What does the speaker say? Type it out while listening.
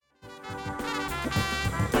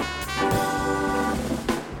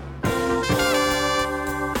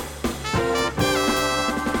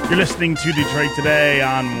You're listening to Detroit Today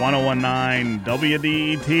on 1019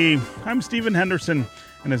 WDET. I'm Stephen Henderson,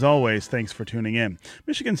 and as always, thanks for tuning in.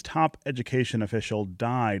 Michigan's top education official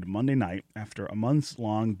died Monday night after a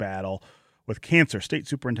months-long battle with cancer. State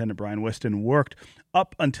Superintendent Brian Whiston worked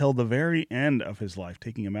up until the very end of his life,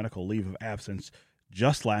 taking a medical leave of absence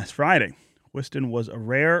just last Friday. Whiston was a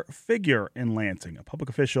rare figure in Lansing, a public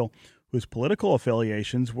official whose political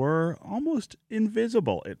affiliations were almost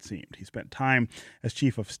invisible, it seemed. He spent time as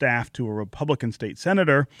chief of staff to a Republican state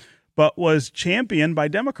senator, but was championed by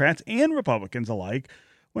Democrats and Republicans alike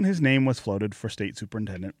when his name was floated for state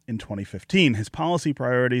superintendent in 2015. His policy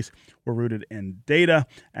priorities were rooted in data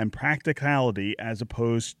and practicality as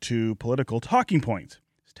opposed to political talking points.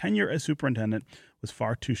 His tenure as superintendent was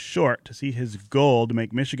far too short to see his goal to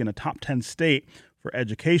make Michigan a top 10 state for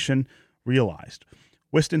education realized.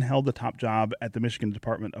 Whiston held the top job at the Michigan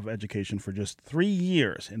Department of Education for just 3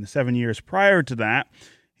 years. In the 7 years prior to that,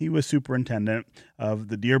 he was superintendent of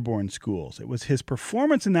the Dearborn schools. It was his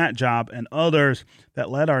performance in that job and others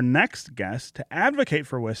that led our next guest to advocate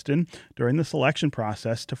for Whiston during the selection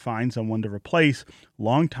process to find someone to replace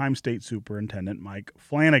longtime state superintendent Mike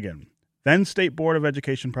Flanagan. Then State Board of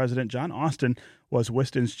Education President John Austin was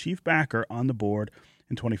Whiston's chief backer on the board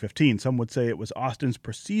in 2015. Some would say it was Austin's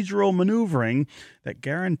procedural maneuvering that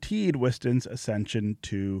guaranteed Whiston's ascension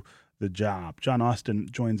to the job. John Austin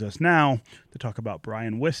joins us now to talk about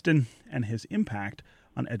Brian Whiston and his impact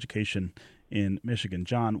on education in Michigan.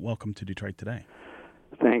 John, welcome to Detroit Today.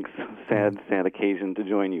 Thanks. Sad occasion to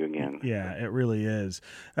join you again. Yeah, it really is.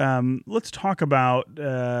 Let's talk about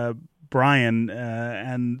Brian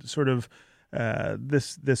and sort of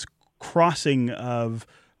this crossing of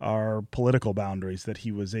our political boundaries that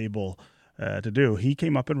he was able to do. He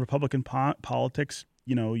came up in Republican politics.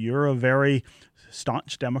 You know, you're a very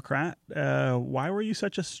staunch Democrat. Why were you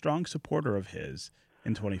such a strong supporter of his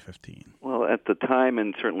in 2015? Well, at the time,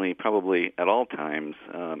 and certainly probably at all times,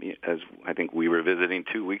 as I think we were visiting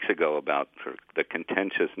 2 weeks ago about sort of the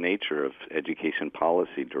contentious nature of education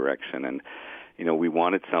policy direction. And, you know, we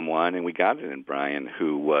wanted someone, and we got it in Brian,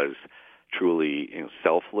 who was truly,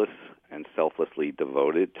 selfless and selflessly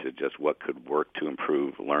devoted to just what could work to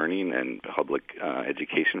improve learning and public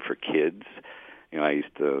education for kids. I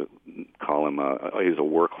used to call him he was a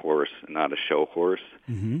workhorse, not a show horse.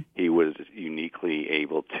 Mm-hmm. He was uniquely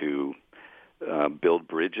able to build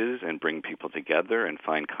bridges and bring people together and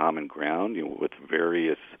find common ground with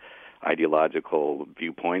various ideological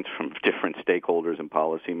viewpoints from different stakeholders and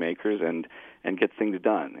policymakers and get things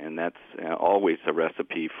done. And that's always a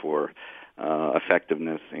recipe for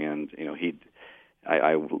effectiveness. And,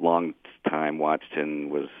 I long time watched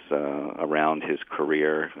and was around his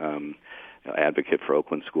career, advocate for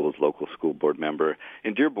Oakland Schools, local school board member.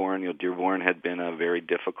 In Dearborn, Dearborn had been a very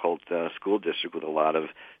difficult school district with a lot of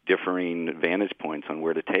differing vantage points on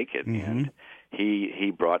where to take it. Mm-hmm. And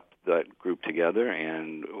he brought that group together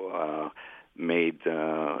and made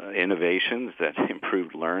innovations that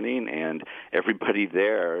improved learning, and everybody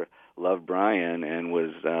there loved Brian and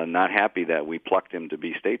was not happy that we plucked him to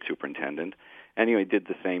be state superintendent. Anyway, he did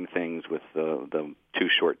the same things with the too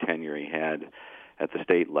short tenure he had at the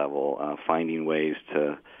state level, finding ways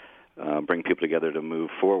to bring people together to move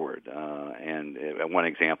forward. And one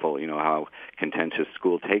example, how contentious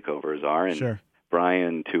school takeovers are. And sure.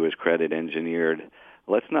 Brian, to his credit, engineered,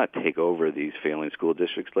 let's not take over these failing school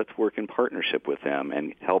districts. Let's work in partnership with them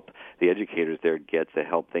and help the educators there get the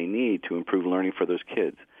help they need to improve learning for those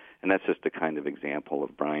kids. And that's just a kind of example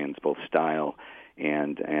of Brian's both style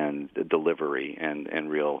and delivery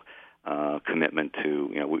and real commitment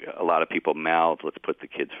to, a lot of people mouth, let's put the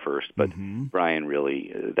kids first. But mm-hmm. Brian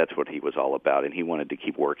really, that's what he was all about. And he wanted to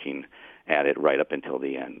keep working at it right up until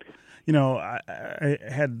the end. I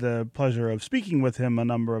had the pleasure of speaking with him a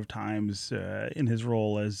number of times in his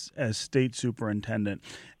role as state superintendent.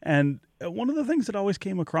 And one of the things that always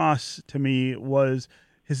came across to me was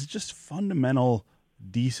his just fundamental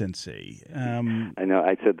decency. I know.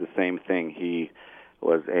 I said the same thing. He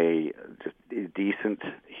was just a decent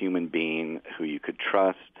human being who you could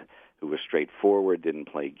trust, who was straightforward,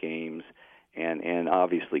 didn't play games, and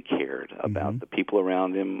obviously cared about mm-hmm. the people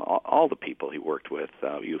around him, all the people he worked with.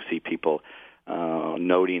 You see people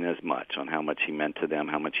noting as much on how much he meant to them,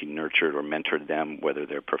 how much he nurtured or mentored them, whether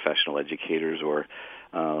they're professional educators or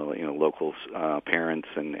local parents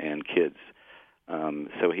and kids.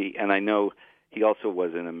 I know he also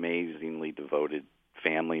was an amazingly devoted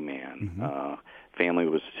family man. Mm-hmm. Family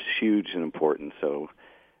was huge and important, so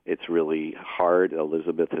it's really hard.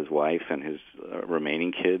 Elizabeth, his wife, and his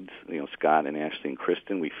remaining kids, Scott and Ashley and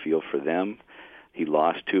Kristen, we feel for them. He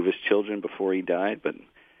lost 2 of his children before he died, but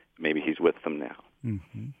maybe he's with them now.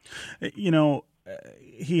 Mm-hmm.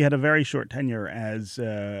 He had a very short tenure as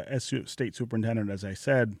state superintendent, as I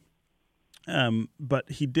said, but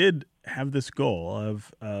he did have this goal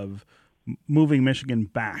of moving Michigan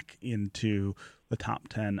back into the top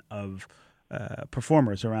 10 of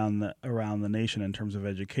performers around the nation in terms of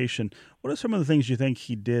education. What are some of the things you think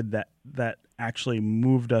he did that actually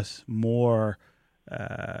moved us more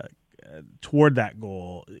toward that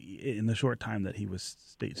goal in the short time that he was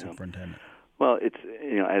state superintendent? Well, it's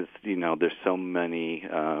as you know, there's so many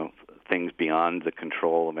things beyond the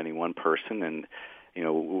control of any one person, and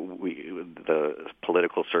the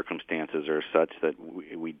political circumstances are such that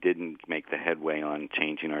we didn't make the headway on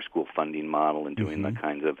changing our school funding model and doing the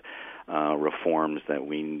kinds of reforms that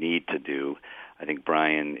we need to do. I think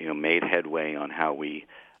Brian, made headway on how we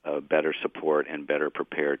better support and better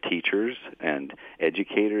prepare teachers and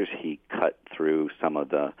educators. He cut through some of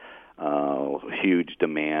the huge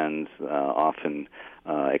demands, often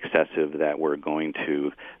excessive, that we're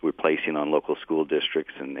placing on local school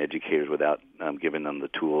districts and educators without giving them the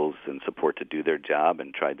tools and support to do their job,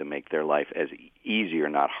 and tried to make their life as easier,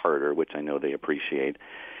 not harder, which I know they appreciate.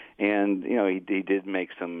 And, he did make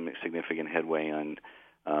some significant headway on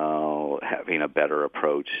having a better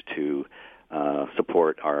approach to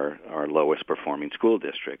support our lowest performing school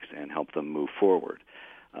districts and help them move forward.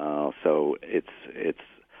 So it's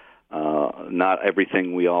not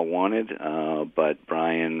everything we all wanted, but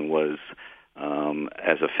Brian was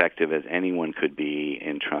as effective as anyone could be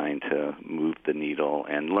in trying to move the needle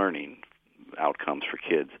and learning outcomes for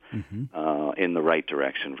kids in the right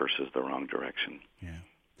direction versus the wrong direction.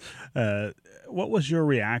 Yeah. What was your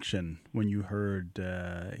reaction when you heard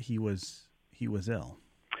he was ill?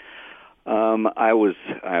 I was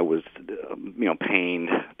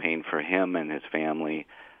pained for him and his family.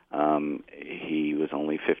 He was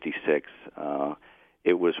only 56.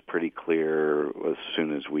 It was pretty clear as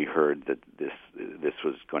soon as we heard that this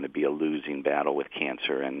was going to be a losing battle with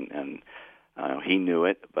cancer, and he knew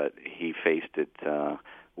it, but he faced it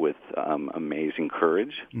with amazing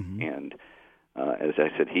courage. And as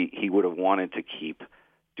I said, he would have wanted to keep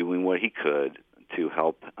doing what he could to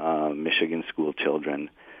help Michigan school children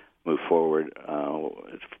move forward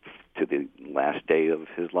to the last day of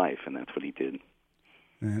his life, and that's what he did.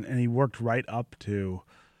 And he worked right up to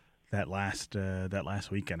that last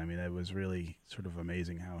weekend. I mean, it was really sort of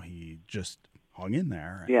amazing how he just hung in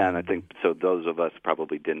there. Yeah, and I think so. Those of us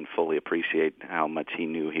probably didn't fully appreciate how much he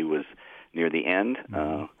knew he was near the end,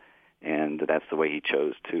 and that's the way he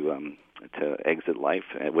chose to exit life,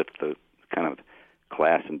 with the kind of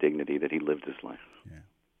class and dignity that he lived his life. Yeah.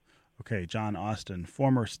 Okay, John Austin,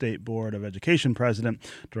 former State Board of Education president,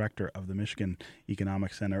 director of the Michigan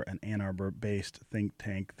Economic Center, an Ann Arbor-based think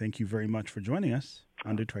tank. Thank you very much for joining us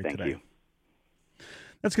on Detroit Today. Thank you.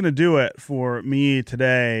 That's going to do it for me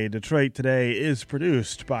today. Detroit Today is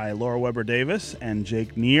produced by Laura Weber Davis and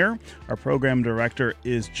Jake Neer. Our program director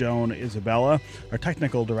is Joan Isabella. Our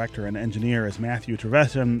technical director and engineer is Matthew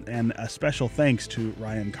Trevesan. And a special thanks to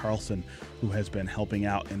Ryan Carlson, who has been helping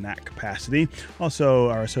out in that capacity. Also,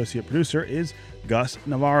 our associate producer is Gus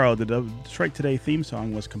Navarro. The Detroit Today theme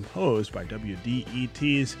song was composed by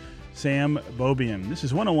WDET's Sam Bobian. This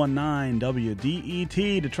is 101.9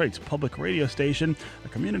 WDET, Detroit's public radio station, a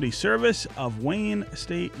community service of Wayne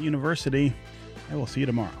State University. I will see you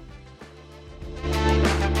tomorrow.